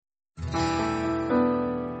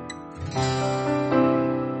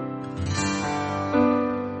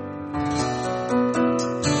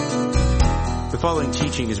following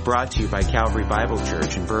teaching is brought to you by Calvary Bible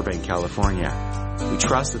Church in Burbank, California. We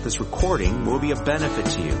trust that this recording will be a benefit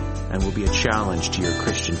to you and will be a challenge to your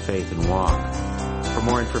Christian faith and walk. For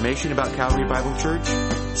more information about Calvary Bible Church,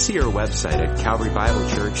 see our website at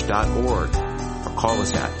calvarybiblechurch.org or call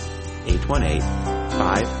us at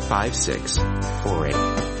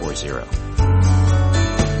 818-556-4840.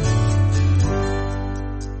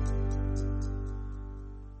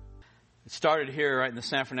 Started here right in the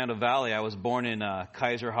San Fernando Valley. I was born in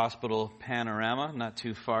Kaiser Hospital, Panorama, not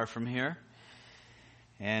too far from here.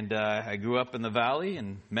 And I grew up in the valley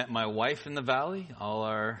and met my wife in the valley. All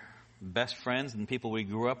our best friends and people we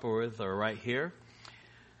grew up with are right here.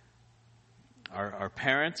 Our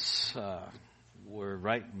parents were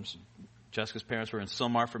right. Jessica's parents were in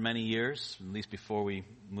Sylmar for many years, at least before we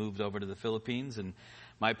moved over to the Philippines. And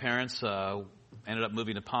my parents ended up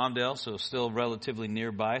moving to Palmdale, so still relatively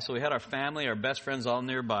nearby. So we had our family, our best friends all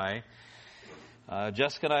nearby.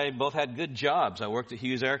 Jessica and I both had good jobs. I worked at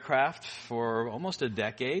Hughes Aircraft for almost a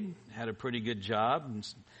decade, had a pretty good job, and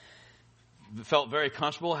felt very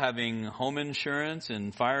comfortable having home insurance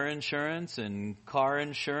and fire insurance and car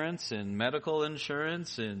insurance and medical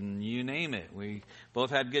insurance and you name it. We both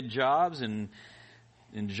had good jobs and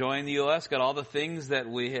enjoying the U.S., got all the things that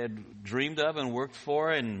we had dreamed of and worked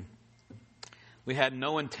for, and we had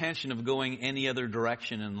no intention of going any other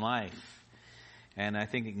direction in life. And I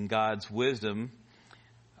think in God's wisdom,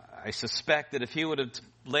 I suspect that if He would have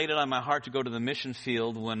laid it on my heart to go to the mission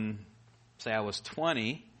field when, say, I was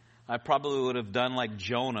 20, I probably would have done like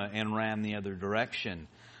Jonah and ran the other direction.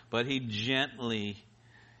 But He gently,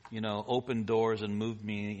 opened doors and moved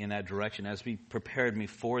me in that direction as He prepared me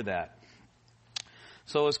for that.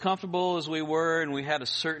 So as comfortable as we were and we had a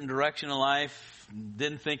certain direction in life,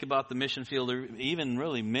 didn't think about the mission field or even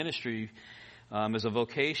really ministry as a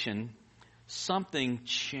vocation, something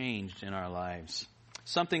changed in our lives.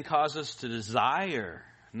 Something caused us to desire,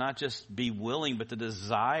 not just be willing, but to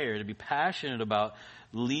desire, to be passionate about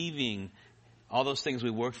leaving all those things we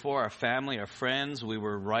worked for, our family, our friends. We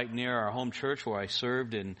were right near our home church where I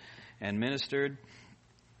served and ministered.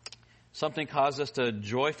 Something caused us to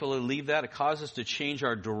joyfully leave that. It caused us to change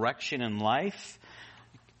our direction in life.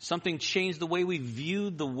 Something changed the way we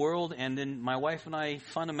viewed the world, and then my wife and I,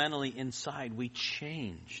 fundamentally inside, we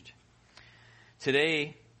changed.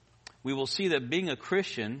 Today, we will see that being a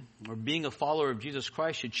Christian or being a follower of Jesus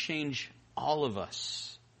Christ should change all of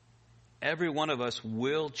us. Every one of us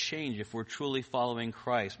will change if we're truly following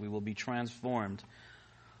Christ. We will be transformed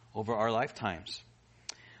over our lifetimes.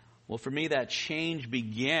 Well, for me, that change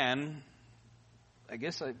began, I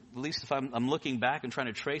guess, at least if I'm looking back and trying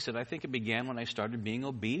to trace it, I think it began when I started being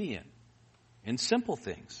obedient in simple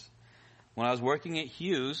things. When I was working at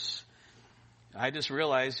Hughes, I just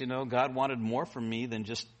realized, God wanted more from me than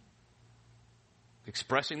just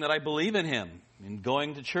expressing that I believe in Him and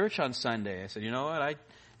going to church on Sunday. I said, you know what, I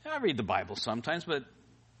read the Bible sometimes, but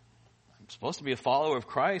I'm supposed to be a follower of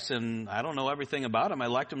Christ, and I don't know everything about Him. I'd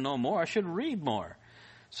like to know more. I should read more.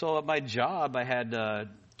 So at my job, I had 2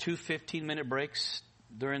 15-minute breaks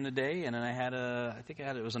during the day, and then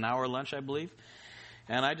it was an hour lunch, I believe.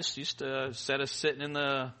 And I just used to, instead of sitting in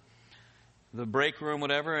the break room,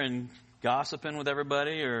 whatever, and gossiping with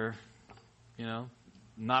everybody or,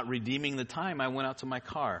 not redeeming the time, I went out to my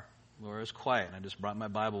car where it was quiet, and I just brought my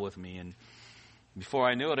Bible with me. And before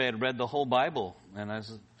I knew it, I had read the whole Bible, and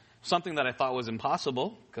something that I thought was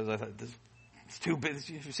impossible, because I thought, it's too big.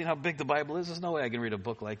 You've seen how big the Bible is? There's no way I can read a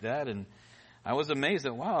book like that. And I was amazed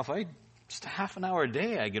that, wow, if I just a half an hour a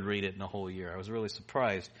day, I could read it in a whole year. I was really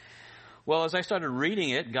surprised. Well, as I started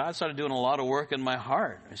reading it, God started doing a lot of work in my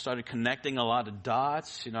heart. I started connecting a lot of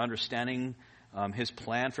dots, understanding His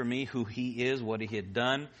plan for me, who He is, what He had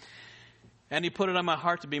done. And He put it on my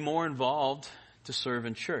heart to be more involved to serve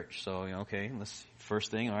in church. So, first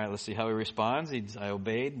thing, all right, let's see how He responds. I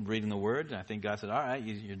obeyed, reading the Word, and I think God said, all right,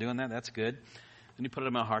 you're doing that, that's good. And He put it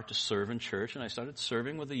in my heart to serve in church, and I started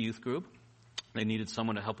serving with a youth group. They needed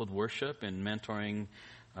someone to help with worship and mentoring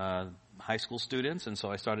high school students, and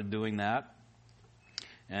so I started doing that.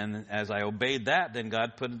 And as I obeyed that, then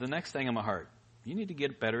God put the next thing in my heart. You need to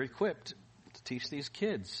get better equipped to teach these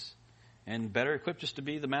kids, and better equipped just to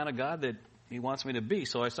be the man of God that He wants me to be.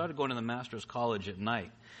 So I started going to the master's college at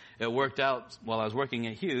night. It worked out while I was working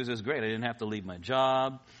at Hughes. It was great. I didn't have to leave my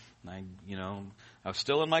job. I was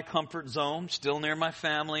still in my comfort zone, still near my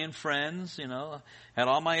family and friends, had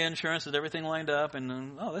all my insurance and everything lined up.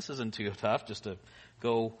 And, this isn't too tough just to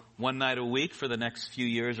go one night a week for the next few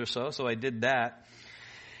years or so. So I did that.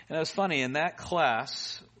 And it was funny. In that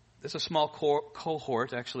class, it's a small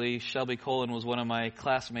cohort. Actually, Shelby Colin was one of my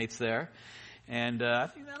classmates there. And I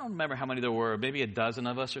don't remember how many there were, maybe a dozen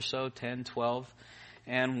of us or so, 10, 12.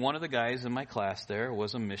 And one of the guys in my class there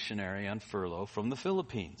was a missionary on furlough from the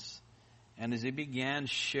Philippines. And as he began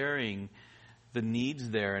sharing the needs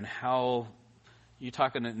there and how you're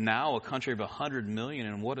talking now a country of 100 million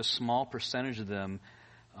and what a small percentage of them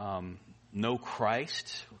know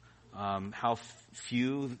Christ, how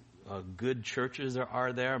few good churches there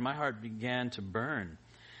are there, my heart began to burn.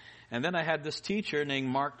 And then I had this teacher named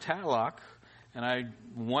Mark Tatlock, and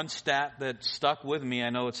one stat that stuck with me, I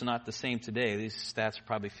know it's not the same today. These stats are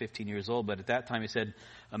probably 15 years old, but at that time he said,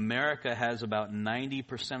 America has about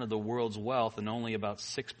 90% of the world's wealth and only about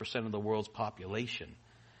 6% of the world's population.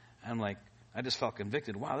 I'm like, I just felt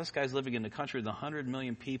convicted. Wow, this guy's living in a country with 100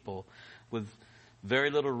 million people with very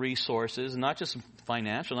little resources, not just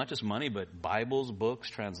financial, not just money, but Bibles, books,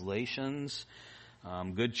 translations,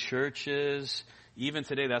 good churches. Even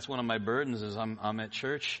today, that's one of my burdens is I'm at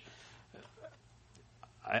church.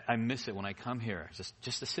 I miss it when I come here.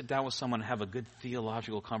 Just to sit down with someone and have a good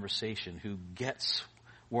theological conversation who gets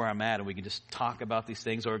where I'm at and we can just talk about these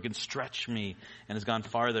things, or it can stretch me and has gone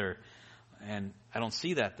farther. And I don't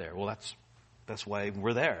see that there. Well, that's why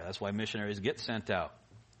we're there. That's why missionaries get sent out.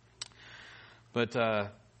 But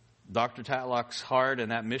Dr. Tatlock's heart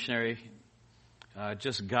and that missionary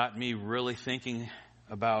just got me really thinking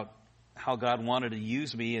about how God wanted to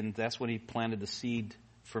use me, and that's when he planted the seed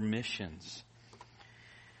for missions.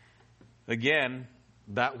 Again,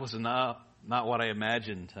 that was not what I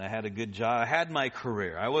imagined. I had a good job. I had my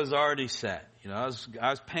career. I was already set. I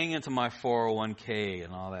was paying into my 401k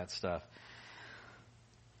and all that stuff.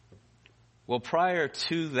 Well, prior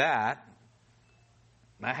to that,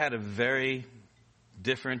 I had a very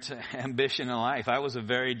different ambition in life. I was a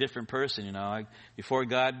very different person, before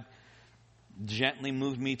God gently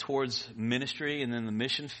moved me towards ministry and then the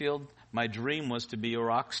mission field, my dream was to be a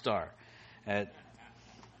rock star. At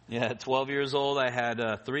 12 years old, I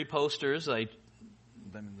had 3 posters.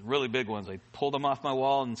 Really big ones. I pulled them off my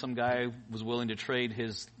wall, and some guy was willing to trade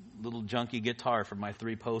his little junky guitar for my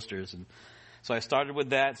 3 posters. And so I started with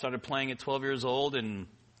that, started playing at 12 years old, and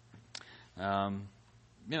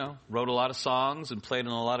wrote a lot of songs and played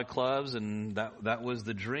in a lot of clubs, and that was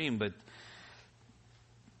the dream. But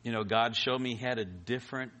God showed me he had a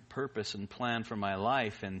different purpose and plan for my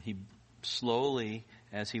life, and he slowly,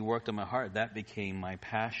 as he worked on my heart, that became my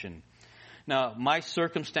passion. Now, my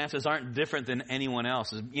circumstances aren't different than anyone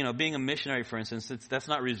else's. Being a missionary, for instance, that's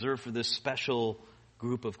not reserved for this special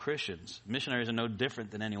group of Christians. Missionaries are no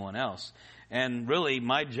different than anyone else. And really,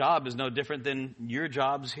 my job is no different than your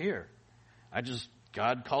jobs here.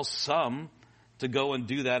 God calls some to go and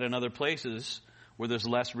do that in other places where there's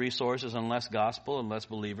less resources and less gospel and less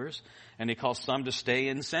believers. And he calls some to stay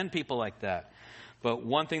and send people like that. But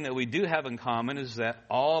one thing that we do have in common is that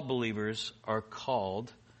all believers are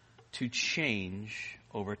called to change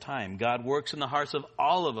over time. God works in the hearts of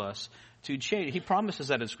all of us to change. He promises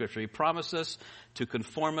that in Scripture. He promises us to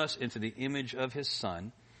conform us into the image of His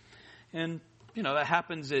Son. And, that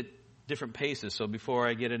happens at different paces. So before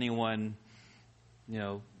I get anyone,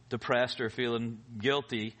 depressed or feeling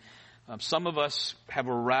guilty, some of us have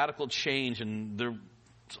a radical change and they're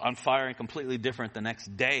on fire and completely different the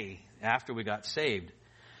next day after we got saved.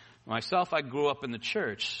 Myself, I grew up in the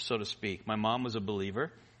church, so to speak. My mom was a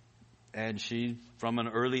believer, and she, from an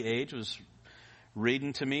early age, was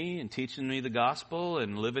reading to me and teaching me the gospel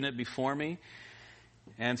and living it before me.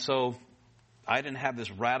 And so I didn't have this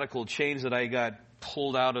radical change that I got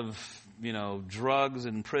pulled out of, drugs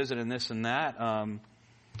and prison and this and that.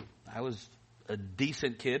 I was a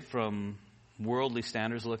decent kid from worldly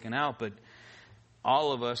standards looking out, but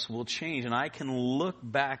all of us will change. And I can look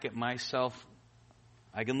back at myself.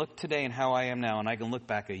 I can look today and how I am now, and I can look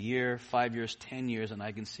back a year, 5 years, 10 years, and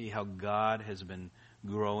I can see how God has been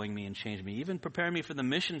growing me and changing me, even preparing me for the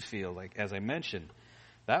mission field, like as I mentioned.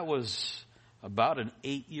 That was about an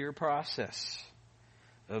 8-year process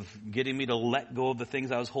of getting me to let go of the things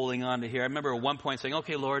I was holding on to here. I remember at one point saying,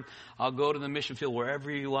 okay, Lord, I'll go to the mission field wherever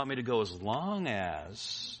you want me to go, as long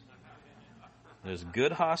as there's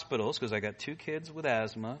good hospitals, because I got 2 kids with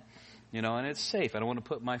asthma, and it's safe. I don't want to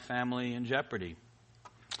put my family in jeopardy.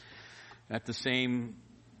 I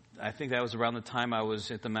think that was around the time I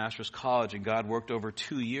was at the Master's College, and God worked over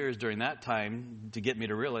 2 years during that time to get me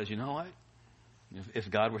to realize, what? If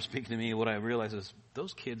God were speaking to me, what I realized is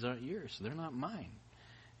those kids aren't yours. They're not mine.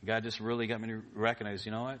 God just really got me to recognize,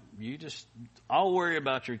 what? I'll worry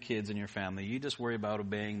about your kids and your family. You just worry about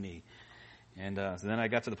obeying me. And so then I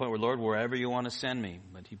got to the point where, Lord, wherever you want to send me.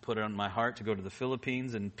 But He put it on my heart to go to the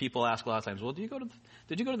Philippines. And people ask a lot of times, well, did you go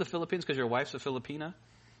to the Philippines because your wife's a Filipina?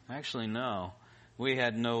 Actually, no. We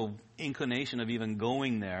had no inclination of even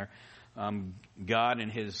going there. God in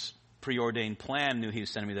his preordained plan knew he was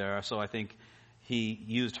sending me there. So I think he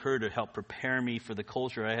used her to help prepare me for the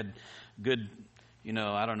culture. I had good,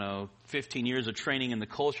 15 years of training in the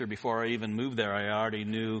culture before I even moved there. I already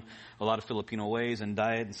knew a lot of Filipino ways and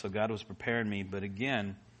diet, and so God was preparing me. But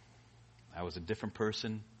again, I was a different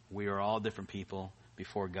person. We are all different people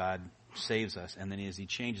before God saves us. And then as he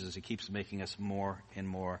changes us, he keeps making us more and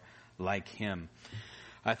more like him.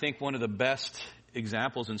 I think one of the best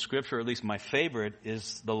examples in Scripture, or at least my favorite,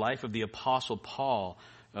 is the life of the Apostle Paul,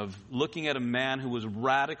 of looking at a man who was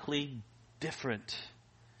radically different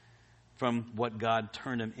from what God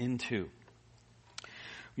turned him into.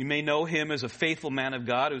 You may know him as a faithful man of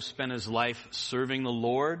God who spent his life serving the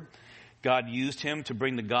Lord. God used him to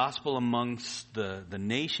bring the gospel amongst the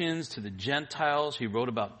nations, to the Gentiles. He wrote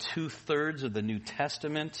about 2/3 of the New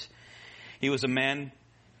Testament. He was a man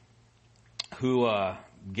who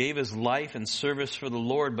gave his life in service for the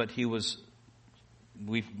Lord, but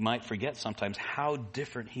we might forget sometimes how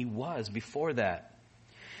different he was before that.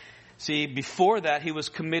 See, before that, he was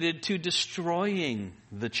committed to destroying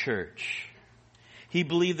the church. He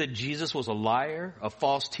believed that Jesus was a liar, a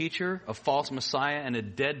false teacher, a false Messiah, and a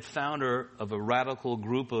dead founder of a radical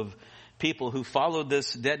group of people who followed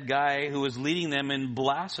this dead guy who was leading them in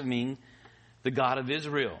blaspheming the God of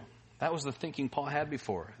Israel. That was the thinking Paul had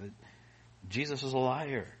before, that Jesus was a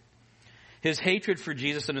liar. His hatred for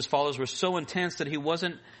Jesus and his followers was so intense that he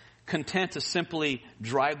wasn't content to simply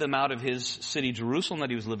drive them out of his city, Jerusalem, that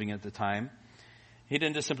he was living at the time. He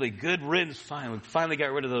didn't just simply, good riddance, fine, we finally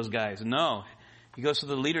got rid of those guys. No. He goes to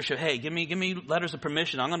the leadership, hey, give me letters of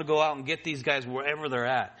permission. I'm going to go out and get these guys wherever they're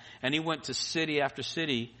at. And he went to city after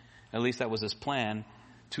city, at least that was his plan,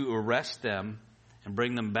 to arrest them and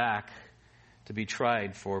bring them back to be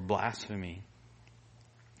tried for blasphemy.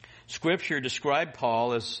 Scripture described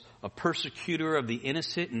Paul as a persecutor of the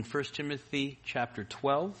innocent in 1 Timothy chapter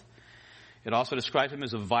 12. It also described him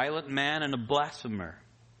as a violent man and a blasphemer.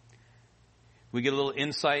 We get a little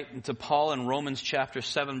insight into Paul in Romans chapter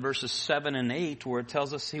 7, verses 7 and 8, where it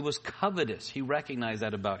tells us he was covetous. He recognized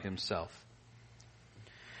that about himself.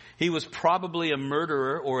 He was probably a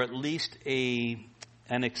murderer, or at least an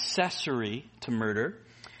accessory to murder.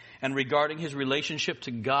 And regarding his relationship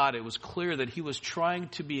to God, it was clear that he was trying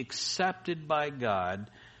to be accepted by God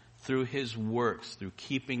through his works, through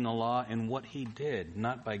keeping the law and what he did,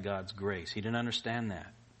 not by God's grace. He didn't understand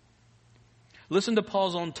that. Listen to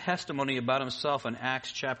Paul's own testimony about himself in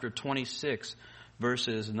Acts chapter 26,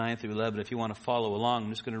 verses 9 through 11. If you want to follow along,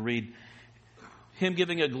 I'm just going to read him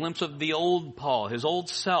giving a glimpse of the old Paul, his old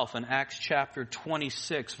self, in Acts chapter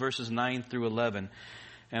 26, verses 9 through 11.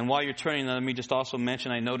 And while you're turning, let me just also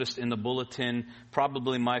mention, I noticed in the bulletin,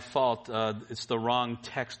 probably my fault, it's the wrong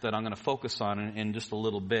text that I'm going to focus on in just a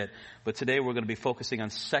little bit. But today we're going to be focusing on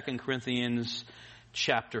 2 Corinthians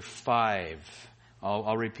chapter 5.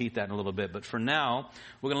 I'll repeat that in a little bit. But for now,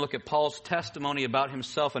 we're going to look at Paul's testimony about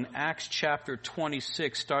himself in Acts chapter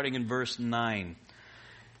 26, starting in verse 9.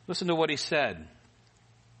 Listen to what he said.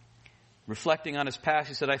 Reflecting on his past,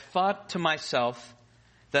 he said, I thought to myself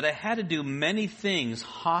that I had to do many things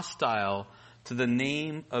hostile to the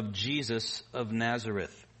name of Jesus of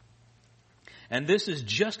Nazareth. And this is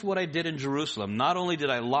just what I did in Jerusalem. Not only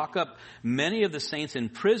did I lock up many of the saints in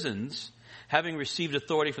prisons, having received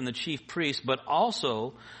authority from the chief priests, but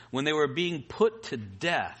also when they were being put to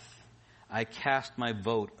death, I cast my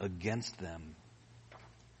vote against them.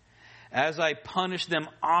 As I punished them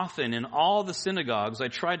often in all the synagogues, I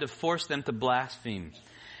tried to force them to blaspheme.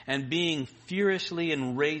 And being furiously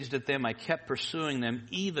enraged at them, I kept pursuing them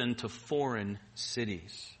even to foreign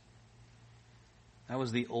cities. That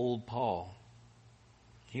was the old Paul.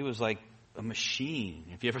 He was like a machine.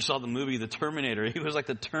 If you ever saw the movie The Terminator, he was like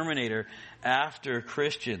the Terminator after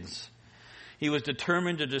Christians. He was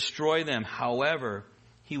determined to destroy them. However,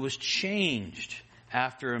 he was changed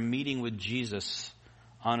after a meeting with Jesus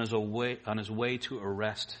on his way to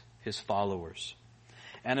arrest his followers.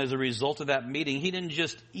 And as a result of that meeting, he didn't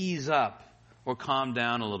just ease up or calm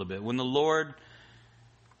down a little bit. When the Lord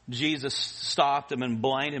Jesus stopped him and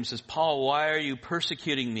blinded him, says, Paul, why are you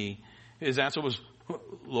persecuting me? His answer was,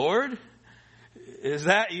 Lord, is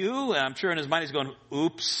that you? And I'm sure in his mind he's going,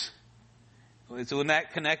 oops. So when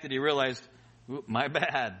that connected, he realized, my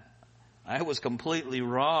bad. I was completely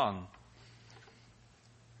wrong.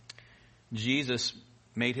 Jesus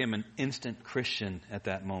made him an instant Christian at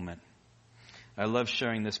that moment. I love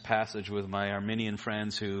sharing this passage with my Arminian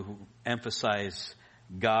friends who emphasize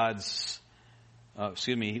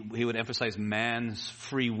he would emphasize man's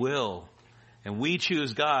free will. And we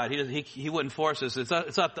choose God. He wouldn't force us. It's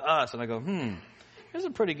up to us. And I go, here's a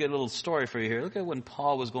pretty good little story for you here. Look at when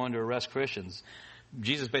Paul was going to arrest Christians.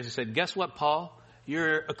 Jesus basically said, guess what, Paul?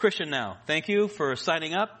 You're a Christian now. Thank you for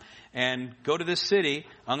signing up, and go to this city.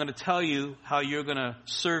 I'm going to tell you how you're going to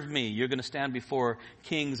serve me. You're going to stand before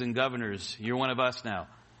kings and governors. You're one of us now.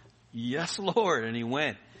 Yes, Lord. And he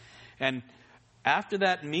went. And after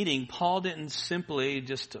that meeting, Paul didn't simply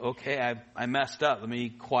just, okay, I messed up. Let me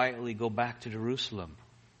quietly go back to Jerusalem.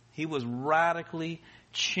 He was radically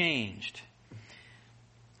changed.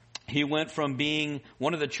 He went from being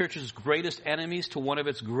one of the church's greatest enemies to one of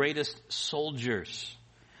its greatest soldiers.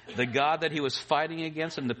 The God that he was fighting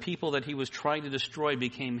against and the people that he was trying to destroy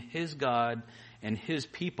became his God and his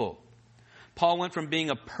people. Paul went from being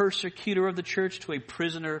a persecutor of the church to a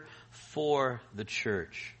prisoner for the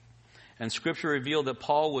church. And Scripture revealed that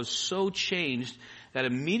Paul was so changed that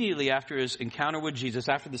immediately after his encounter with Jesus,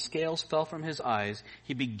 after the scales fell from his eyes,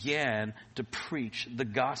 he began to preach the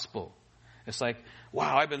gospel. It's like,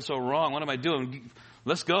 wow, I've been so wrong. What am I doing?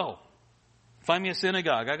 Let's go. Find me a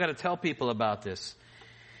synagogue. I got to tell people about this.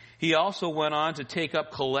 He also went on to take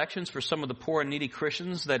up collections for some of the poor and needy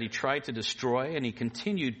Christians that he tried to destroy, and he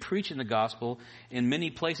continued preaching the gospel in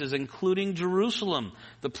many places, including Jerusalem,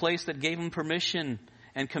 the place that gave him permission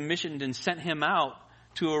and commissioned and sent him out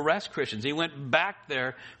to arrest Christians. He went back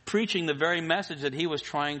there preaching the very message that he was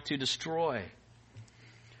trying to destroy.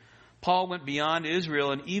 Paul went beyond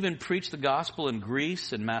Israel and even preached the gospel in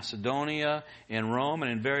Greece and Macedonia, in Rome,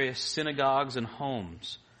 and in various synagogues and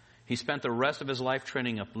homes. He spent the rest of his life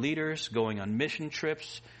training up leaders, going on mission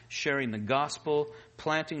trips, sharing the gospel,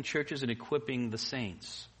 planting churches, and equipping the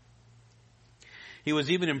saints. He was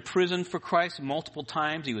even imprisoned for Christ multiple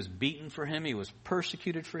times. He was beaten for him. He was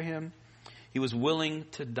persecuted for him. He was willing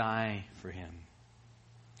to die for him.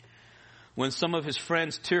 When some of his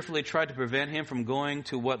friends tearfully tried to prevent him from going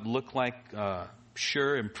to what looked like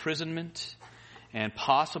sure imprisonment and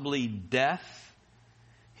possibly death,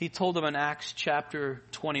 he told them in Acts chapter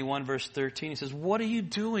 21, verse 13, he says, "What are you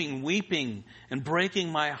doing, weeping and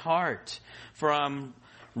breaking my heart? For I'm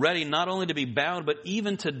ready not only to be bound, but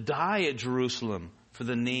even to die at Jerusalem for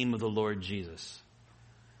the name of the Lord Jesus."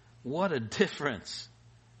 What a difference.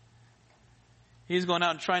 He's going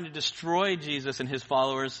out and trying to destroy Jesus and his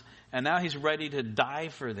followers, and now he's ready to die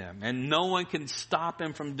for them. And no one can stop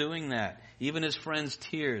him from doing that, even his friends'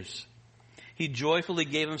 tears. He joyfully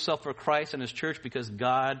gave himself for Christ and his church because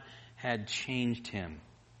God had changed him.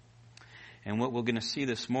 And what we're going to see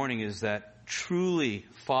this morning is that truly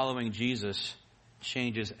following Jesus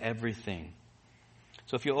changes everything.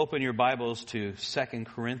 So if you open your Bibles to 2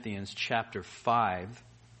 Corinthians chapter 5,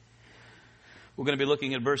 we're going to be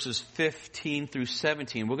looking at verses 15 through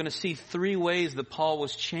 17. We're going to see 3 ways that Paul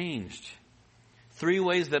was changed. 3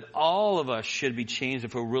 ways that all of us should be changed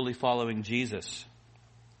if we're really following Jesus.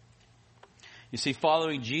 You see,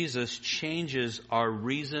 following Jesus changes our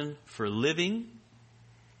reason for living.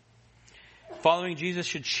 Following Jesus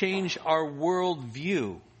should change our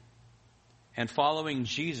worldview. And following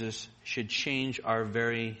Jesus should change our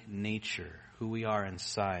very nature, who we are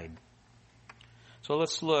inside. So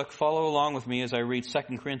let's follow along with me as I read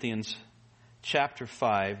 2 Corinthians chapter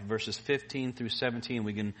 5, verses 15 through 17.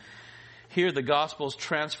 We can hear the gospel's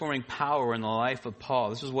transforming power in the life of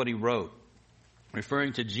Paul. This is what he wrote.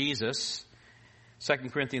 Referring to Jesus,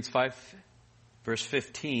 2 Corinthians 5, verse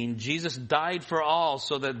 15, "Jesus died for all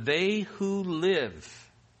so that they who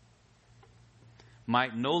live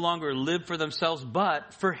might no longer live for themselves,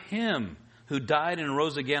 but for him who died and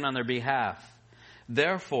rose again on their behalf.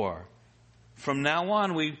 Therefore, from now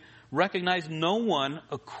on, we recognize no one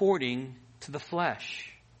according to the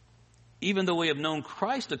flesh. Even though we have known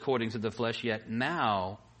Christ according to the flesh, yet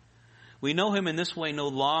now we know him in this way no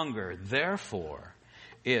longer. Therefore,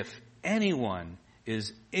 if anyone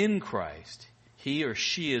is in Christ, he or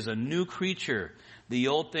she is a new creature. The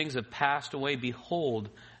old things have passed away. Behold,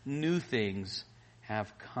 new things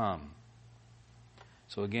have come."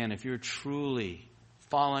 So again, if you're truly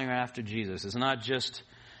following after Jesus, it's not just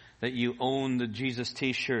that you own the Jesus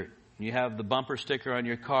t-shirt, you have the bumper sticker on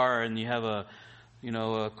your car, and you have a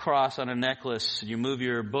cross on a necklace, you move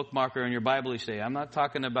your bookmarker in your Bible each day. I'm not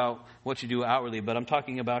talking about what you do outwardly, but I'm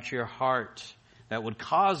talking about your heart that would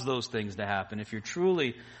cause those things to happen. If you're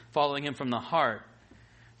truly following him from the heart,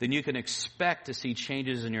 then you can expect to see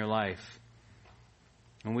changes in your life.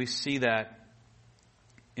 And we see that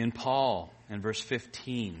in Paul in verse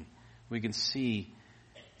 15. We can see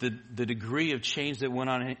the degree of change that went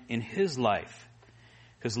on in his life.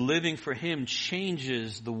 Because living for him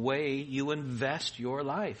changes the way you invest your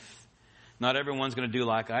life. Not everyone's going to do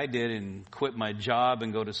like I did and quit my job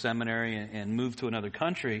and go to seminary and move to another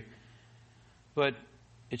country. But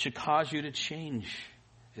it should cause you to change.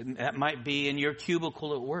 That might be in your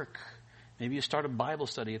cubicle at work. Maybe you start a Bible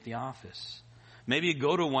study at the office. Maybe you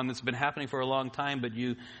go to one that's been happening for a long time, but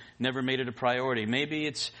you never made it a priority. Maybe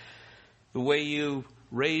it's the way you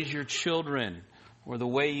raise your children, or the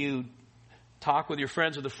way you talk with your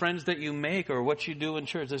friends, or the friends that you make, or what you do in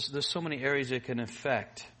church. There's so many areas it can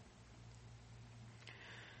affect.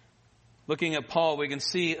 Looking at Paul, we can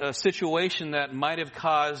see a situation that might have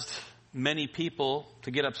caused many people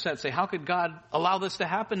to get upset, say, how could God allow this to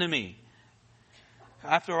happen to me?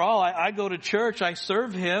 After all, I go to church, I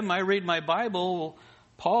serve Him, I read my Bible.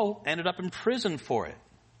 Paul ended up in prison for it.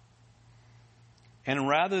 And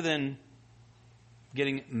rather than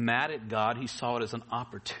getting mad at God, he saw it as an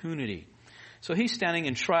opportunity. So he's standing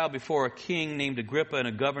in trial before a king named Agrippa and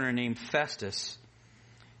a governor named Festus.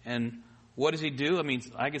 And what does he do? I mean,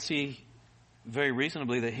 I could see very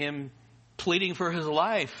reasonably that him pleading for his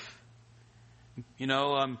life,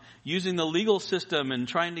 using the legal system and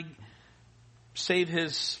trying to save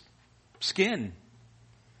his skin.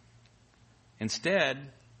 Instead,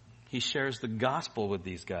 he shares the gospel with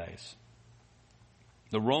these guys.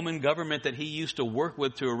 The Roman government that he used to work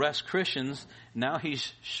with to arrest Christians, now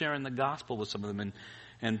he's sharing the gospel with some of them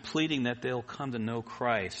and pleading that they'll come to know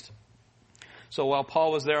Christ. So while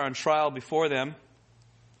Paul was there on trial before them,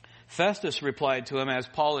 Festus replied to him as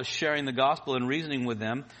Paul is sharing the gospel and reasoning with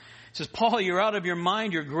them. He says, Paul, you're out of your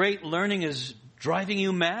mind. Your great learning is driving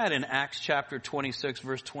you mad, in Acts chapter 26,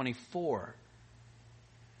 verse 24.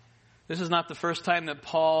 This is not the first time that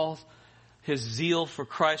Paul, his zeal for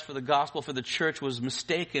Christ, for the gospel, for the church, was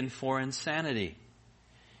mistaken for insanity.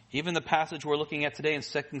 Even the passage we're looking at today in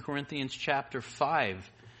 2 Corinthians chapter 5,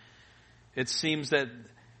 it seems that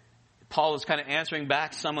Paul is kind of answering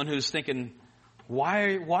back someone who's thinking,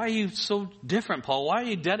 why are you so different, Paul? Why are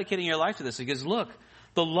you dedicating your life to this? He goes, look,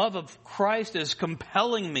 the love of Christ is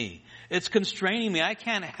compelling me. It's constraining me. I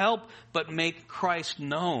can't help but make Christ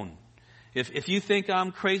known. If you think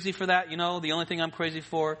I'm crazy for that, the only thing I'm crazy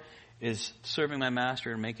for is serving my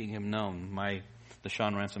master and making him known. The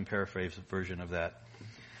Sean Ransom paraphrase version of that.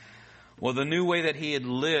 Well, the new way that he had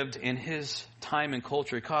lived in his time and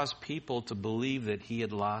culture caused people to believe that he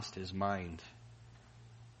had lost his mind.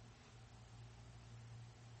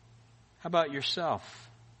 How about yourself?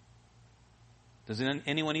 Does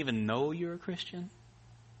anyone even know you're a Christian?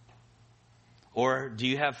 Or do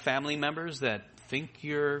you have family members that think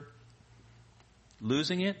you're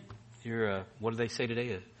losing it? What do they say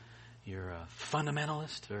today? You're a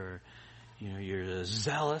fundamentalist, or you're a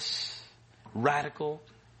zealous, radical.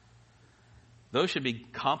 Those should be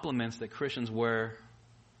compliments that Christians wear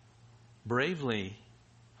bravely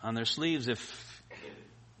on their sleeves if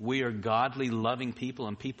we are godly, loving people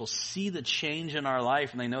and people see the change in our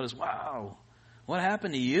life and they notice, wow, what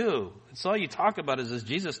happened to you? It's all you talk about is this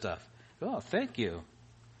Jesus stuff. Oh, thank you.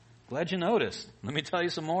 Glad you noticed. Let me tell you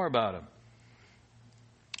some more about him.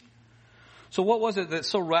 So what was it that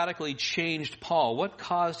so radically changed Paul? What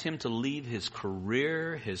caused him to leave his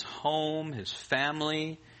career, his home, his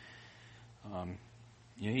family?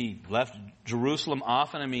 He left Jerusalem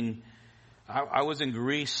often. I mean, I was in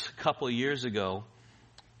Greece a couple of years ago,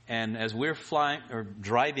 and as we're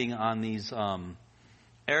driving on these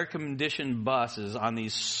air-conditioned buses on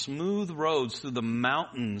these smooth roads through the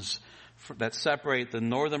mountains that separate the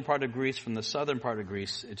northern part of Greece from the southern part of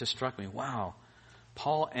Greece, it just struck me, wow,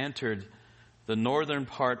 Paul entered the northern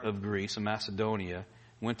part of Greece, in Macedonia,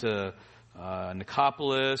 went to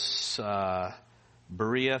Nicopolis,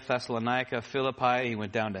 Berea, Thessalonica, Philippi. He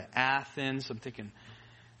went down to Athens. I'm thinking,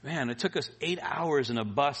 man, it took us 8 hours in a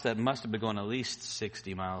bus that must have been going at least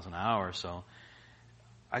 60 miles an hour. So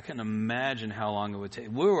I can imagine how long it would take.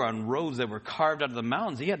 We were on roads that were carved out of the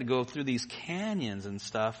mountains. He had to go through these canyons and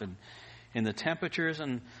stuff, and in the temperatures,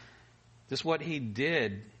 and just what he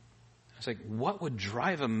did. It's like, what would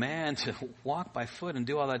drive a man to walk by foot and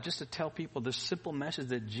do all that just to tell people this simple message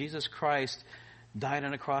that Jesus Christ died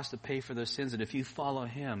on a cross to pay for their sins, and if you follow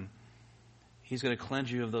him, he's going to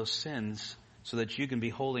cleanse you of those sins so that you can be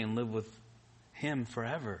holy and live with him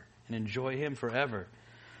forever and enjoy him forever.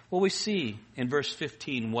 Well, we see in verse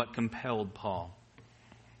 15 what compelled Paul.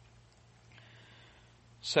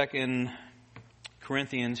 2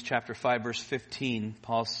 Corinthians chapter 5, verse 15,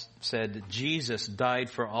 Paul said, Jesus died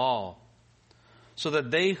for all, so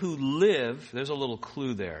that they who live, there's a little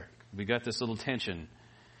clue there. We got this little tension.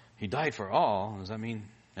 He died for all. Does that mean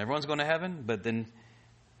everyone's going to heaven? But then,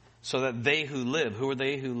 so that they who live, who are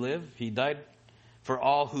they who live? He died for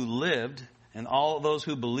all who lived, and all those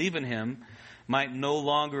who believe in him might no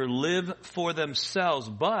longer live for themselves,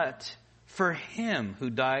 but for him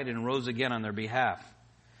who died and rose again on their behalf.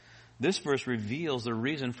 This verse reveals the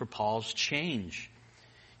reason for Paul's change.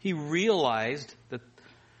 He realized that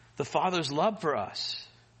the Father's love for us,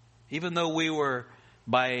 even though we were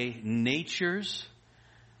by nature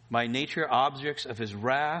objects of His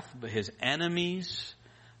wrath, but His enemies,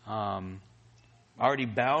 already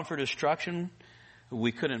bound for destruction,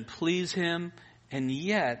 we couldn't please Him, and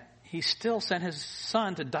yet He still sent His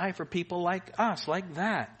Son to die for people like us, like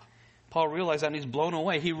that. Paul realized that and he's blown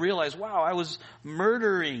away. He realized, wow, I was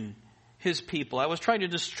murdering His people. I was trying to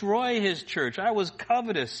destroy His church. I was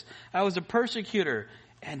covetous. I was a persecutor.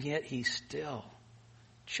 And yet He still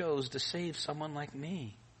chose to save someone like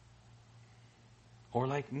me. Or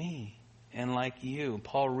like me. And like you.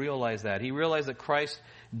 Paul realized that. He realized that Christ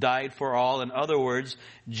died for all. In other words,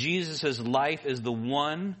 Jesus' life is the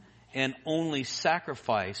one and only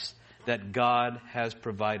sacrifice that God has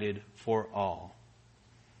provided for all.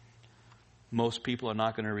 Most people are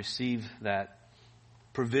not going to receive that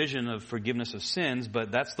provision of forgiveness of sins,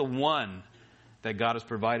 but that's the one that God has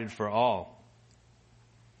provided for all.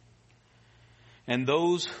 And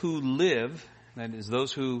those who live, that is,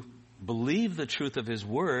 those who believe the truth of His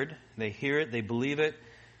word, they hear it, they believe it,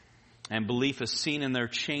 and belief is seen in their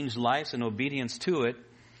changed lives and obedience to it.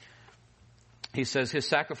 He says His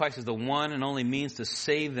sacrifice is the one and only means to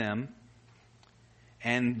save them.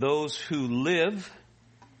 And those who live,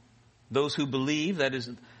 those who believe, that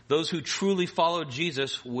is, those who truly follow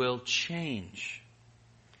Jesus will change.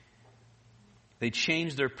 They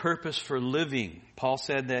change their purpose for living. Paul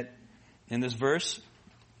said that in this verse,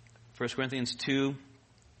 2 Corinthians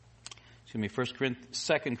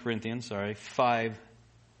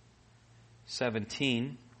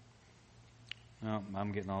 5:17. Oh,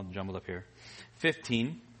 I'm getting all jumbled up here.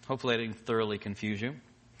 15. Hopefully I didn't thoroughly confuse you.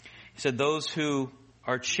 He said, those who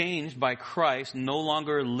are changed by Christ no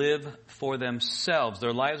longer live for themselves.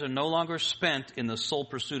 Their lives are no longer spent in the sole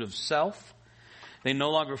pursuit of self. They no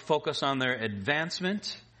longer focus on their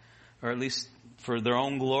advancement, or at least for their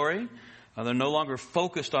own glory. They're no longer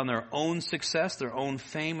focused on their own success, their own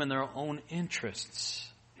fame, and their own interests.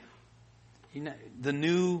 You know, the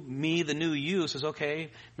new me, the new you says, okay,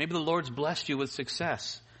 maybe the Lord's blessed you with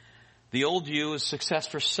success. The old you is success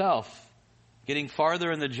for self, getting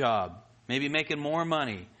farther in the job, maybe making more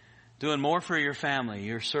money, doing more for your family,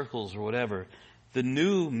 your circles, or whatever. The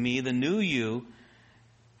new me, the new you,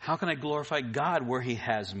 how can I glorify God where He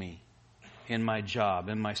has me? In my job,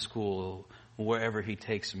 in my school, wherever He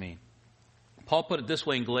takes me. Paul put it this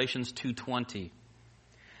way in Galatians 2:20.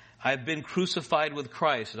 I've been crucified with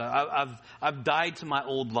Christ. I've died to my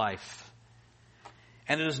old life.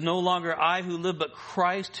 And it is no longer I who live, but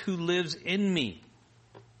Christ who lives in me.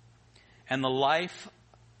 And the life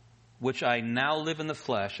which I now live in the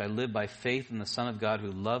flesh, I live by faith in the Son of God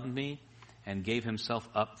who loved me and gave Himself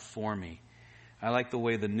up for me. I like the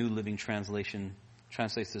way the New Living Translation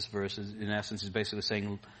translates this verse. In essence, it's basically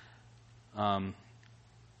saying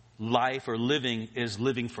life or living is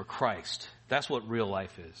living for Christ. That's what real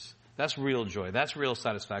life is. That's real joy. That's real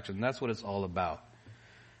satisfaction. That's what it's all about.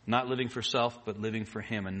 Not living for self, but living for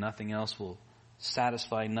Him. And nothing else will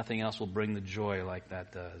satisfy, nothing else will bring the joy like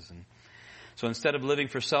that does. And so instead of living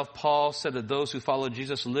for self, Paul said that those who follow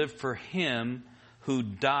Jesus live for Him who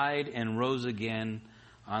died and rose again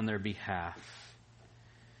on their behalf.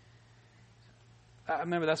 I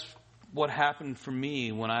remember that's what happened for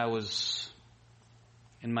me when I was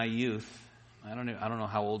in my youth. I don't know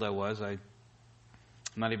how old I was. I'm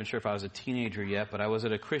not even sure if I was a teenager yet, but I was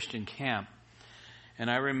at a Christian camp. And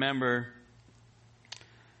I remember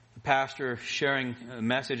the pastor sharing a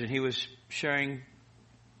message, and he was sharing,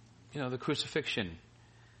 the crucifixion.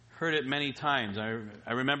 Heard it many times.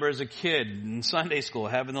 I remember as a kid in Sunday school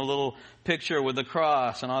having the little picture with the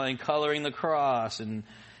cross and all, and coloring the cross and,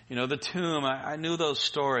 the tomb. I knew those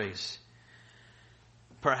stories.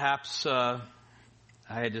 Perhaps I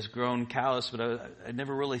had just grown callous, but I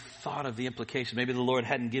never really thought of the implication. Maybe the Lord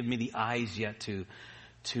hadn't given me the eyes yet to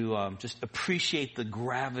just appreciate the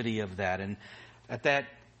gravity of that. And at that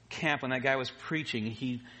camp, when that guy was preaching,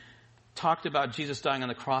 he talked about Jesus dying on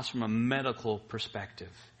the cross from a medical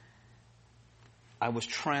perspective. I was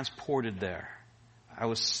transported there.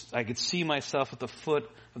 I could see myself at the foot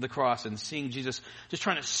of the cross and seeing Jesus just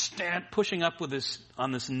trying to stand, pushing up with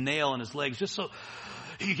on this nail in his legs, just so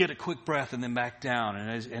he could get a quick breath and then back down.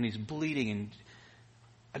 And he's bleeding. And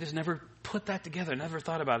I just never put that together. Never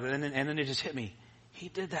thought about it. And then it just hit me. He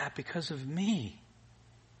did that because of me.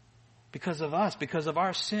 Because of us. Because of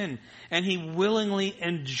our sin. And He willingly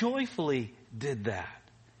and joyfully did that.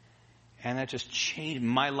 And that just changed.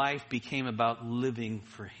 My life became about living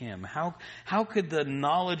for Him. How could the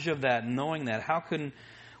knowledge of that, knowing that, how can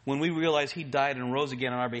when we realize He died and rose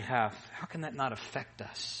again on our behalf, how can that not affect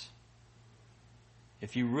us?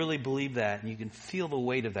 If you really believe that and you can feel the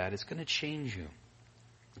weight of that, it's going to change you.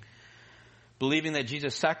 Believing that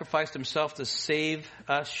Jesus sacrificed Himself to save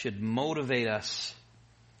us should motivate us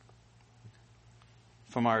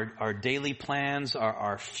from our daily plans,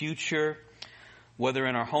 our future, whether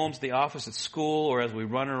in our homes, the office, at school, or as we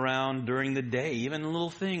run around during the day, even little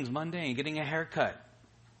things, mundane, getting a haircut.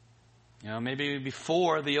 Maybe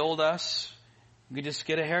before the old us, we could just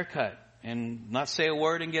get a haircut and not say a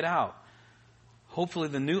word and get out. Hopefully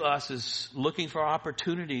the new us is looking for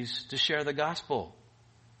opportunities to share the gospel.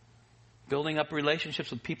 Building up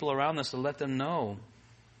relationships with people around us to let them know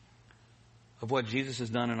of what Jesus has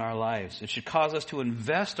done in our lives. It should cause us to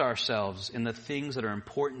invest ourselves in the things that are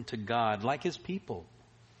important to God, like His people,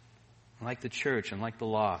 like the church, and like the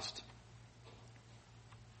lost.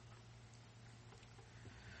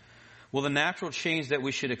 Well, the natural change that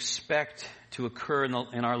we should expect to occur in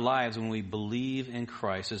our lives when we believe in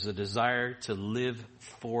Christ is a desire to live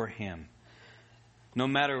for Him. No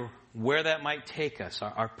matter where that might take us,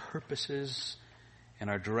 our purposes and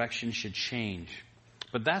our direction should change.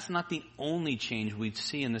 But that's not the only change we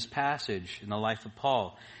see in this passage in the life of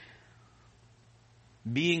Paul.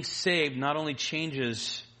 Being saved not only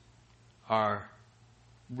changes our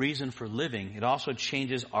reason for living, it also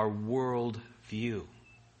changes our world view.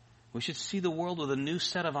 We should see the world with a new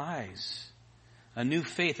set of eyes, a new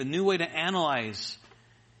faith, a new way to analyze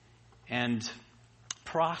and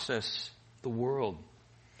process the world.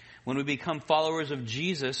 When we become followers of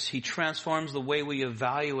Jesus, He transforms the way we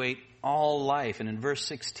evaluate all life. And in verse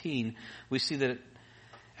 16, we see that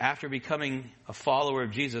after becoming a follower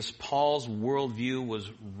of Jesus, Paul's worldview was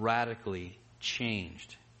radically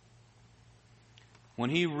changed. When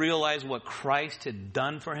he realized what Christ had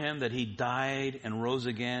done for him, that He died and rose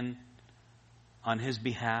again on his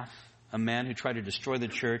behalf, a man who tried to destroy the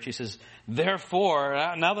church, he says, therefore,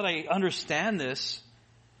 now that I understand this,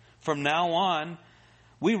 from now on,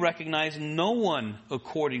 we recognize no one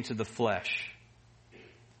according to the flesh.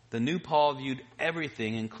 The new Paul viewed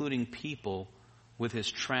everything, including people, with his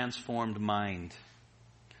transformed mind.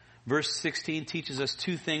 Verse 16 teaches us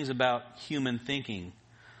two things about human thinking.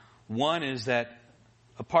 One is that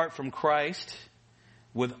apart from Christ,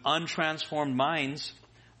 with untransformed minds,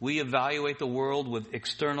 we evaluate the world with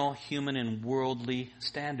external human and worldly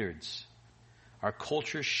standards. Our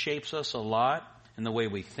culture shapes us a lot in the way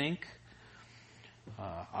we think.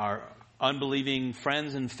 Our unbelieving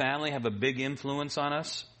friends and family have a big influence on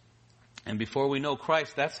us. And before we know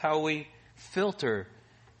Christ, that's how we filter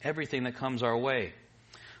everything that comes our way.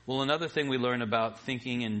 Well, another thing we learn about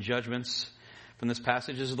thinking and judgments from this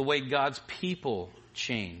passage is the way God's people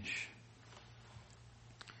change.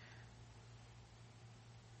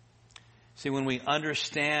 See, when we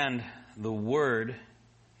understand the Word,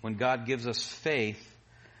 when God gives us faith,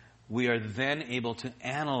 we are then able to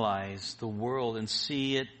analyze the world and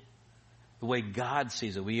see it the way God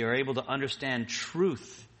sees it. We are able to understand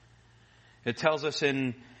truth. It tells us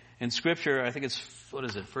in Scripture, I think it's, 1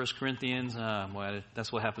 Corinthians?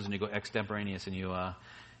 That's what happens when you go extemporaneous and you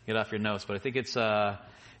get off your notes. But I think it's 1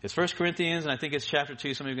 Corinthians, and I think it's chapter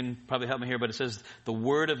 2. Some of you can probably help me here, but it says, the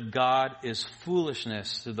Word of God is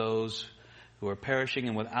foolishness to those who are perishing,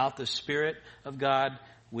 and without the Spirit of God,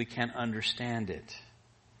 we can't understand it.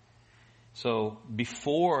 So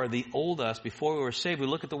before the old us, before we were saved, we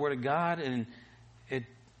look at the Word of God, and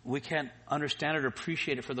we can't understand it or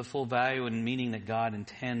appreciate it for the full value and meaning that God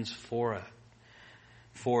intends for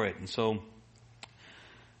it. And so,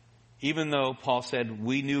 even though Paul said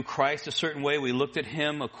we knew Christ a certain way, we looked at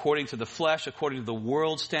Him according to the flesh, according to the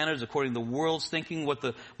world's standards, according to the world's thinking, what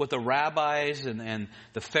the rabbis and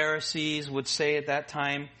the Pharisees would say at that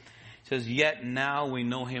time. He says, yet now we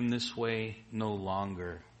know Him this way no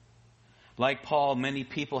longer. Like Paul, many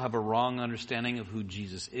people have a wrong understanding of who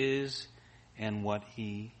Jesus is and what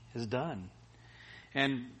He has done.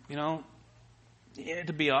 And,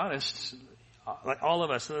 to be honest, like all of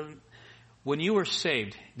us, when you were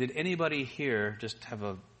saved, did anybody here just have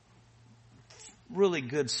a really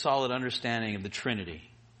good, solid understanding of the Trinity?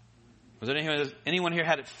 Was there anyone here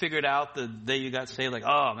had it figured out the day you got saved? Like,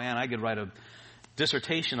 oh man, I could write a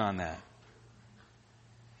dissertation on that.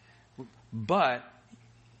 But,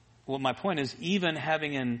 my point is, even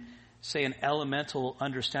having an elemental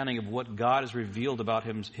understanding of what God has revealed about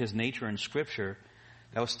His nature in Scripture,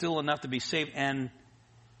 that was still enough to be saved. And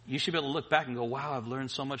you should be able to look back and go, wow, I've learned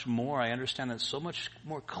so much more. I understand it so much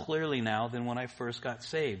more clearly now than when I first got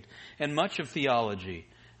saved. And much of theology,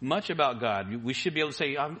 much about God, we should be able to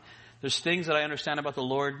say, there's things that I understand about the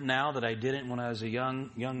Lord now that I didn't when I was a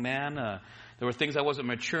young man. There were things I wasn't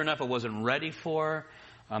mature enough, I wasn't ready for.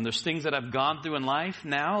 There's things that I've gone through in life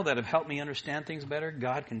now that have helped me understand things better.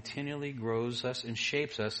 God continually grows us and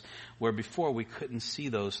shapes us where before we couldn't see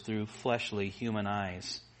those through fleshly human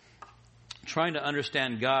eyes. Trying to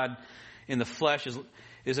understand God in the flesh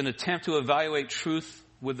is an attempt to evaluate truth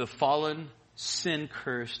with the fallen,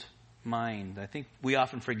 sin-cursed mind. I think we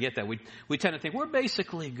often forget that. We tend to think we're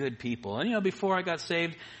basically good people. And, before I got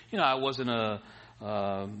saved, I wasn't a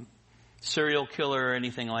serial killer or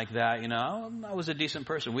anything like that. I was a decent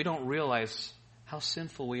person. We don't realize how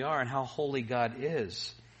sinful we are and how holy God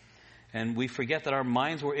is. And we forget that our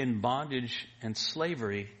minds were in bondage and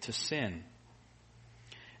slavery to sin.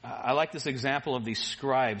 I like this example of these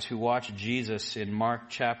scribes who watched Jesus in Mark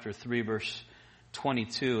chapter 3, verse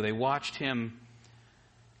 22. They watched him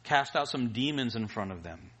cast out some demons in front of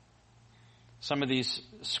them. Some of these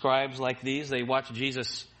scribes like these, they watch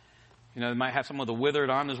Jesus. They might have someone with a withered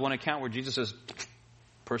arm. There's one account where Jesus says,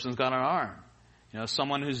 person's got an arm.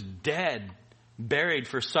 Someone who's dead, buried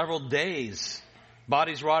for several days,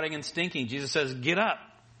 body's rotting and stinking. Jesus says, get up,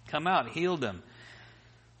 come out, healed them.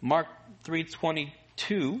 Mark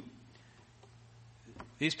 3:22,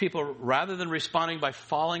 these people, rather than responding by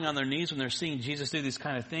falling on their knees when they're seeing Jesus do these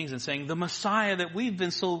kind of things and saying, the Messiah that we've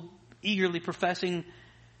been so eagerly professing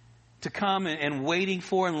to come and waiting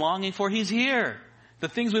for and longing for, he's here. The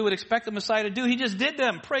things we would expect the Messiah to do, he just did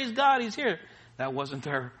them. Praise God, he's here. That wasn't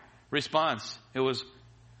their response. It was,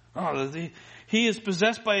 he is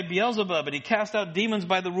possessed by Beelzebub and he cast out demons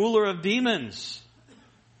by the ruler of demons.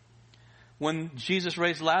 When Jesus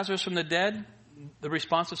raised Lazarus from the dead, the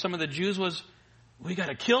response of some of the Jews was, we got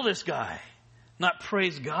to kill this guy. Not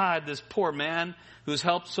praise God, this poor man who's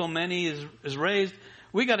helped so many is raised.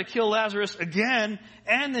 We got to kill Lazarus again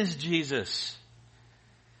and this Jesus.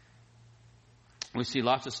 We see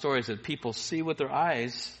lots of stories that people see with their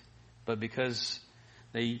eyes, but because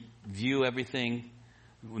they view everything,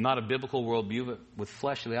 not a biblical worldview, but with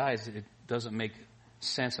fleshly eyes, it doesn't make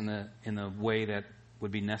sense in the way that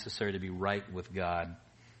would be necessary to be right with God.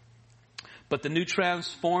 But the new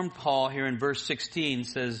transformed Paul here in verse 16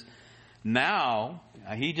 says, now,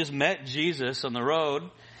 he just met Jesus on the road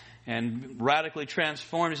and radically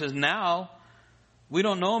transformed. He says, now, we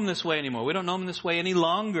don't know him this way anymore. We don't know him this way any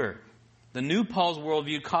longer. The new Paul's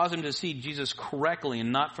worldview caused him to see Jesus correctly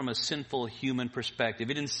and not from a sinful human perspective.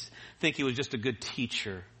 He didn't think he was just a good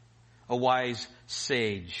teacher, a wise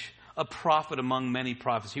sage, a prophet among many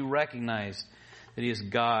prophets. He recognized that he is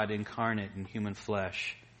God incarnate in human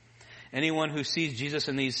flesh. Anyone who sees Jesus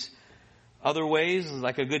in these other ways,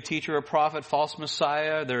 like a good teacher, a prophet, false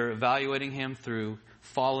Messiah, they're evaluating him through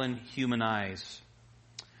fallen human eyes.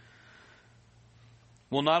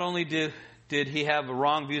 Well, not only did he have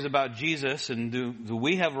wrong views about Jesus, and do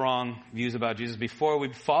we have wrong views about Jesus before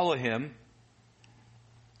we follow him,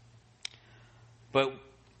 but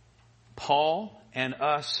Paul and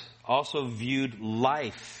us also viewed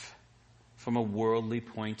life from a worldly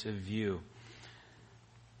point of view.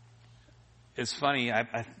 It's funny,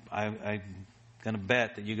 I'm going to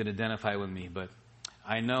bet that you could identify with me, but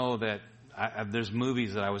I know that there's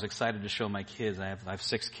movies that I was excited to show my kids. I have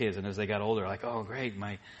 6 kids, and as they got older, like, oh great,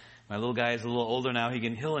 my little guy is a little older now.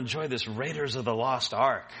 He'll enjoy this Raiders of the Lost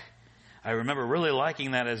Ark. I remember really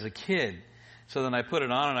liking that as a kid. So then I put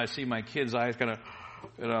it on and I see my kids' eyes kind of,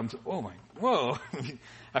 and I'm, whoa.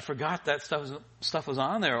 I forgot that stuff was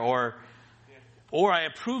on there. Or I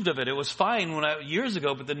approved of it. It was fine years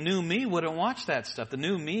ago, but the new me wouldn't watch that stuff. The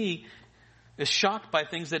new me is shocked by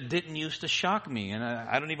things that didn't used to shock me. And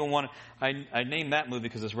I don't even want to, I named that movie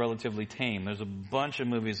because it's relatively tame. There's a bunch of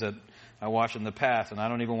movies that I watched in the past, and I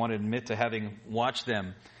don't even want to admit to having watched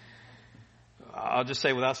them. I'll just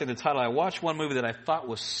say, without saying the title, I watched one movie that I thought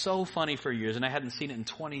was so funny for years, and I hadn't seen it in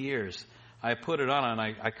 20 years. I put it on, and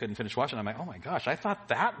I couldn't finish watching it. I'm like, oh my gosh, I thought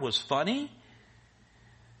that was funny?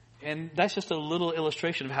 And that's just a little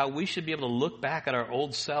illustration of how we should be able to look back at our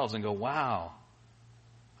old selves and go, wow,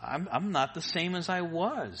 I'm not the same as I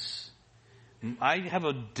was. I have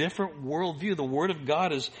a different worldview. The Word of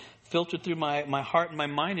God is filtered through my heart and my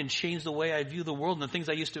mind and changed the way I view the world and the things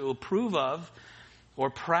I used to approve of or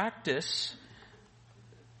practice.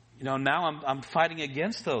 Now I'm fighting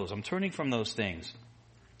against those. I'm turning from those things.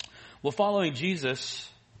 Well, following Jesus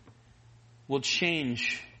will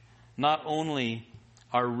change not only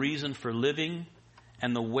our reason for living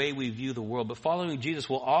and the way we view the world, but following Jesus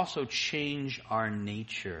will also change our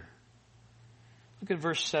nature. Look at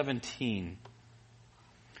verse 17.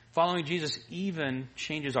 Following Jesus even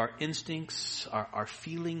changes our instincts, our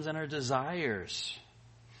feelings, and our desires.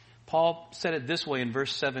 Paul said it this way in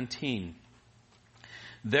verse 17.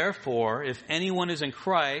 Therefore, if anyone is in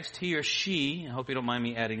Christ, he or she, I hope you don't mind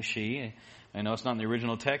me adding she. I know it's not in the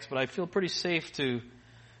original text, but I feel pretty safe to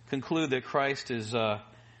conclude that Christ is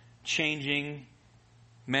changing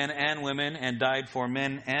men and women and died for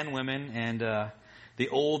men and women, and the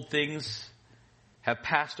old things have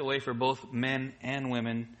passed away for both men and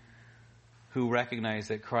women who recognize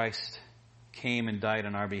that Christ came and died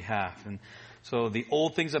on our behalf. And so the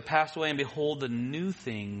old things have passed away, and behold, the new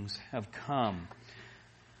things have come.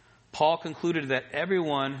 Paul concluded that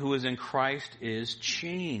everyone who is in Christ is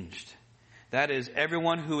changed. That is,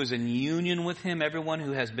 everyone who is in union with Him, everyone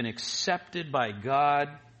who has been accepted by God,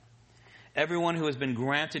 everyone who has been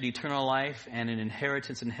granted eternal life and an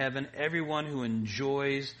inheritance in heaven, everyone who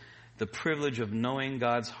enjoys the privilege of knowing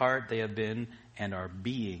God's heart, they have been and are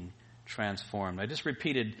being transformed. I just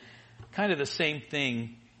repeated kind of the same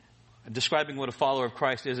thing, describing what a follower of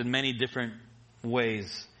Christ is in many different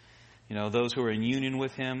ways. You know, those who are in union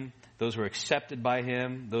with Him, those who are accepted by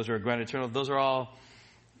Him, those who are granted eternal, those are all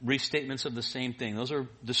restatements of the same thing. Those are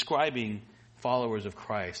describing followers of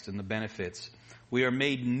Christ and the benefits. We are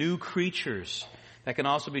made new creatures. That can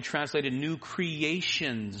also be translated new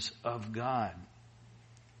creations of God.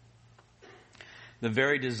 The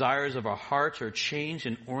very desires of our hearts are changed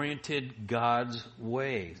and oriented God's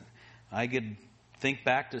way. I could think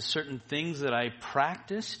back to certain things that I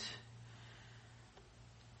practiced,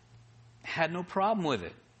 had no problem with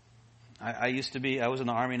it. I was in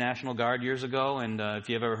the Army National Guard years ago, and if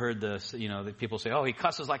you've ever heard the people say, oh, he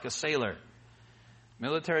cusses like a sailor.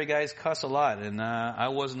 Military guys cuss a lot, and I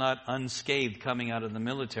was not unscathed coming out of the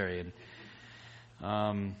military.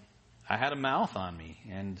 And I had a mouth on me,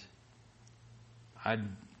 and I'd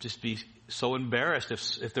just be so embarrassed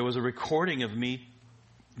if there was a recording of me,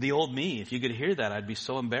 the old me. If you could hear that, I'd be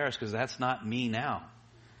so embarrassed because that's not me now.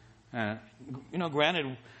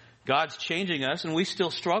 Granted, God's changing us, and we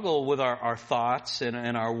still struggle with our thoughts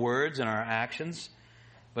and our words and our actions.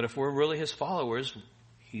 But if we're really His followers,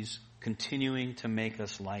 He's continuing to make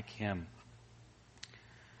us like Him.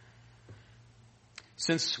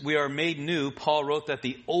 Since we are made new, Paul wrote that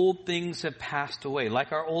the old things have passed away,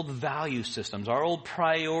 like our old value systems, our old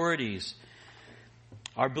priorities,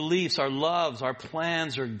 our beliefs, our loves, our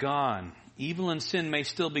plans are gone. Evil and sin may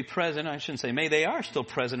still be present. I shouldn't say may, they are still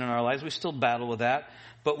present in our lives. We still battle with that.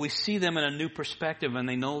 But we see them in a new perspective, and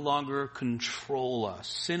they no longer control us.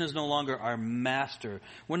 Sin is no longer our master.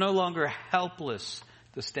 We're no longer helpless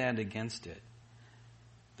to stand against it.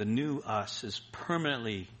 The new us has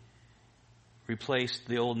permanently replaced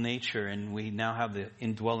the old nature, and we now have the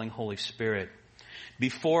indwelling Holy Spirit.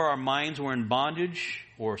 Before, our minds were in bondage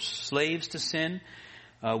or slaves to sin.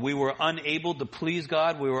 We were unable to please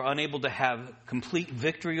God. We were unable to have complete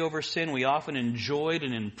victory over sin. We often enjoyed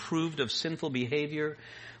and improved of sinful behavior.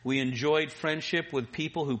 We enjoyed friendship with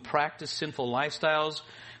people who practiced sinful lifestyles.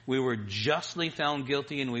 We were justly found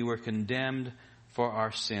guilty, and we were condemned for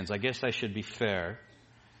our sins. I guess I should be fair.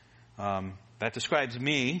 That describes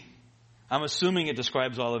me. I'm assuming it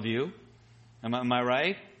describes all of you. Am I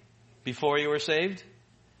right? Before you were saved?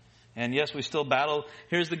 And yes, we still battle.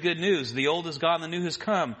 Here's the good news. The old is gone, the new has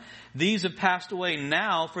come. These have passed away.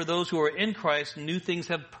 Now, for those who are in Christ, new things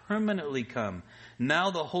have permanently come.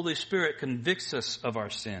 Now the Holy Spirit convicts us of our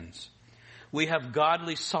sins. We have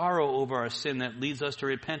godly sorrow over our sin that leads us to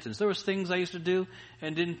repentance. There was things I used to do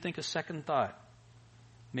and didn't think a second thought.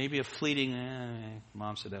 Maybe a fleeting,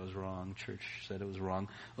 Mom said that was wrong. Church said it was wrong.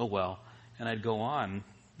 Oh well. And I'd go on.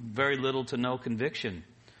 Very little to no conviction.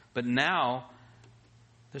 But now,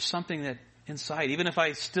 there's something that inside, even if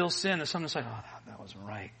I still sin, there's something that's like, oh, that wasn't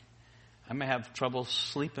right. I may have trouble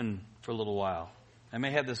sleeping for a little while. I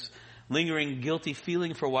may have this lingering guilty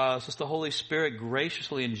feeling for a while. It's just the Holy Spirit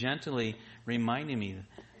graciously and gently reminding me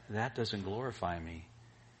that doesn't glorify me.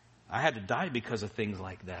 I had to die because of things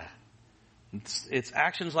like that. It's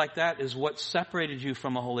actions like that is what separated you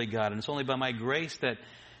from a holy God. And it's only by my grace that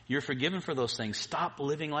you're forgiven for those things. Stop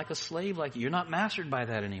living like a slave like you. You're not mastered by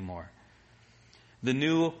that anymore. The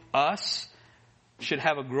new us should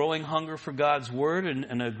have a growing hunger for God's Word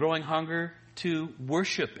and a growing hunger to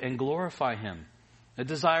worship and glorify Him. A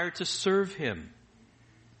desire to serve Him.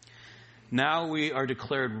 Now we are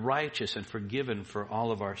declared righteous and forgiven for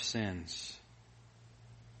all of our sins.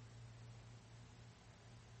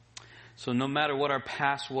 So no matter what our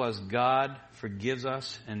past was, God forgives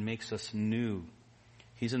us and makes us new.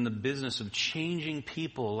 He's in the business of changing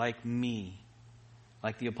people like me,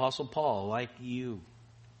 like the Apostle Paul, like you.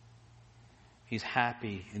 He's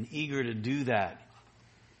happy and eager to do that.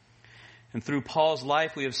 And through Paul's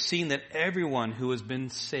life, we have seen that everyone who has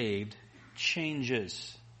been saved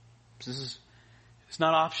changes. It's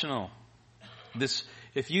not optional. This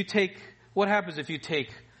what happens if you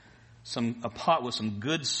take a pot with some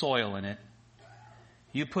good soil in it,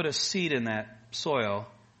 you put a seed in that soil,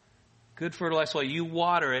 good fertilized soil, you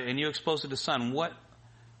water it and you expose it to the sun,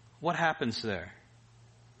 what happens there?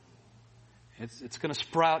 It's going to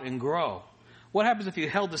sprout and grow. What happens if you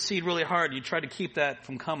held the seed really hard and you tried to keep that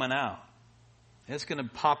from coming out? It's going to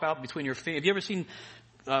pop out between your feet. Have you ever seen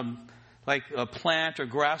like a plant or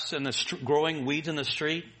grass in growing weeds in the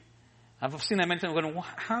street? I've seen that many times going,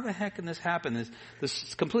 how the heck can this happen? This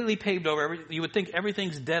is completely paved over. You would think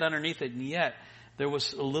everything's dead underneath it, and yet there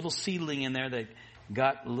was a little seedling in there that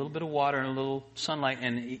got a little bit of water and a little sunlight,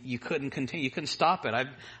 and you couldn't continue. You couldn't stop it.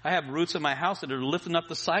 I have roots in my house that are lifting up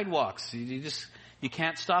the sidewalks. You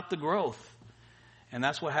can't stop the growth. And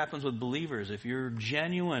that's what happens with believers. If you're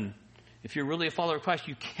genuine, if you're really a follower of Christ,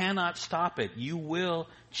 you cannot stop it. You will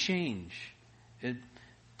change at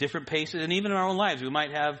different paces. And even in our own lives, we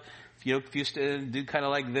might have a few do kind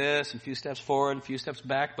of like this, and a few steps forward, and a few steps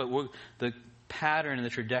back, but the pattern and the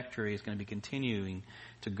trajectory is going to be continuing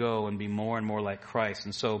to go and be more and more like Christ.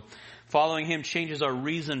 And so following Him changes our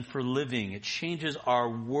reason for living. It changes our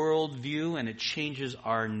worldview, and it changes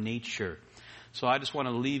our nature. So I just want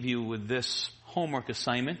to leave you with this homework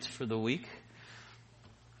assignment for the week.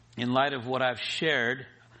 In light of what I've shared,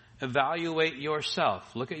 evaluate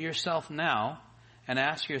yourself. Look at yourself now and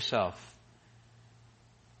ask yourself,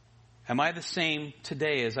 am I the same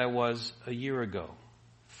today as I was a year ago,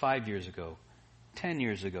 5 years ago, 10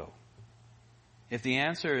 years ago? If the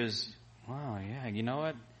answer is, wow, yeah, you know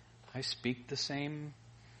what? I speak the same,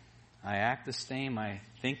 I act the same, I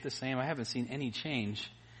think the same, I haven't seen any change,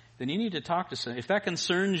 then you need to talk to someone. If that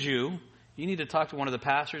concerns you, you need to talk to one of the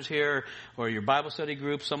pastors here or your Bible study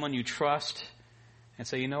group, someone you trust, and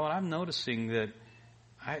say, you know what, I'm noticing that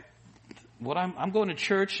I'm going to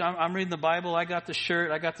church, I'm reading the Bible, I got the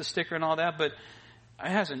shirt, I got the sticker and all that, but it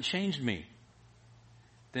hasn't changed me.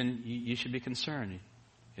 Then you should be concerned.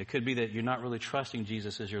 It could be that you're not really trusting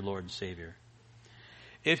Jesus as your Lord and Savior.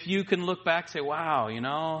 If you can look back and say, wow, you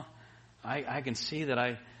know, I can see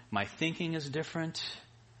that my thinking is different,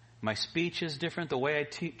 my speech is different, the way I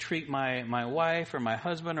treat my wife or my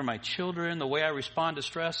husband or my children, the way I respond to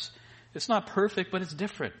stress, it's not perfect, but it's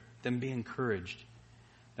different. Then be encouraged.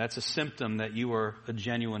 That's a symptom that you are a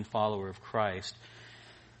genuine follower of Christ.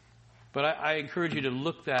 But I encourage you to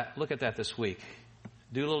look at that this week.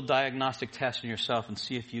 Do a little diagnostic test on yourself and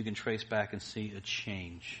see if you can trace back and see a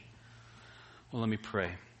change. Well, let me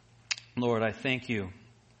pray. Lord, I thank you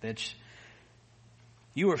that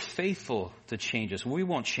you are faithful to change us. We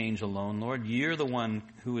won't change alone, Lord. You're the one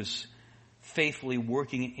who is faithfully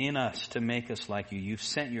working in us to make us like you. You've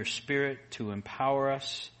sent your Spirit to empower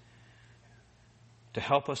us, to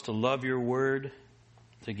help us to love your word,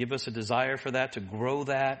 to give us a desire for that, to grow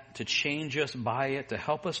that, to change us by it, to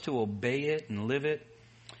help us to obey it and live it.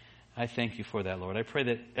 I thank you for that, Lord. I pray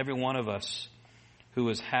that every one of us who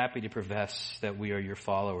is happy to profess that we are your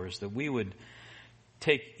followers, that we would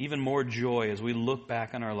take even more joy as we look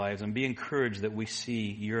back on our lives and be encouraged that we see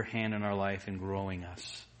your hand in our life in growing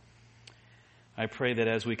us. I pray that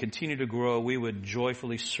as we continue to grow, we would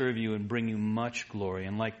joyfully serve you and bring you much glory.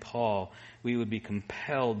 And like Paul, we would be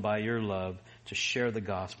compelled by your love to share the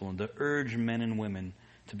gospel and to urge men and women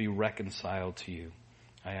to be reconciled to you.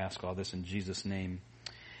 I ask all this in Jesus' name.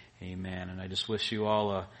 Amen. And I just wish you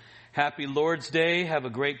all a happy Lord's Day. Have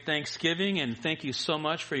a great Thanksgiving. And thank you so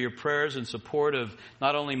much for your prayers and support of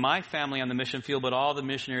not only my family on the mission field, but all the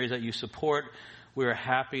missionaries that you support. We are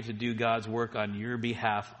happy to do God's work on your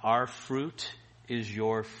behalf. Our fruit is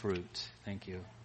your fruit. Thank you.